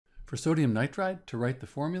For sodium nitride, to write the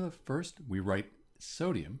formula, first we write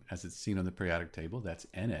sodium as it's seen on the periodic table, that's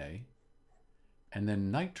Na, and then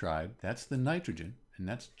nitride, that's the nitrogen, and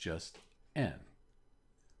that's just N.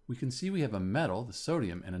 We can see we have a metal, the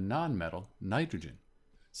sodium, and a nonmetal, nitrogen.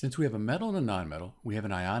 Since we have a metal and a nonmetal, we have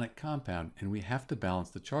an ionic compound, and we have to balance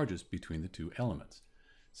the charges between the two elements.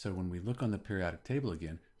 So when we look on the periodic table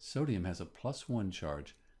again, sodium has a +1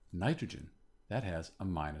 charge, nitrogen, that has a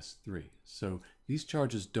 -3. So these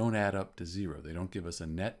charges don't add up to 0. They don't give us a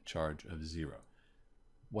net charge of 0.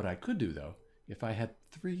 What I could do though, if I had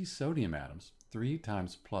 3 sodium atoms, 3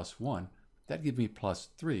 times +1, that'd give me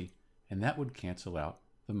 +3, and that would cancel out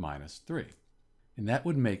the -3. And that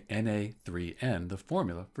would make Na3N the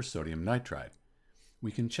formula for sodium nitride.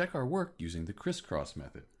 We can check our work using the crisscross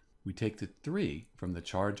method. We take the 3 from the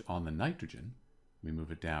charge on the nitrogen, we move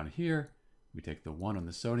it down here, we take the 1 on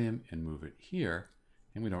the sodium and move it here,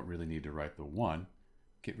 and we don't really need to write the 1.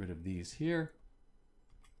 Get rid of these here,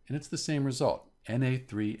 and it's the same result.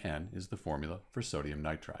 Na3N is the formula for sodium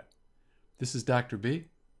nitride. This is Dr. B,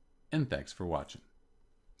 and thanks for watching.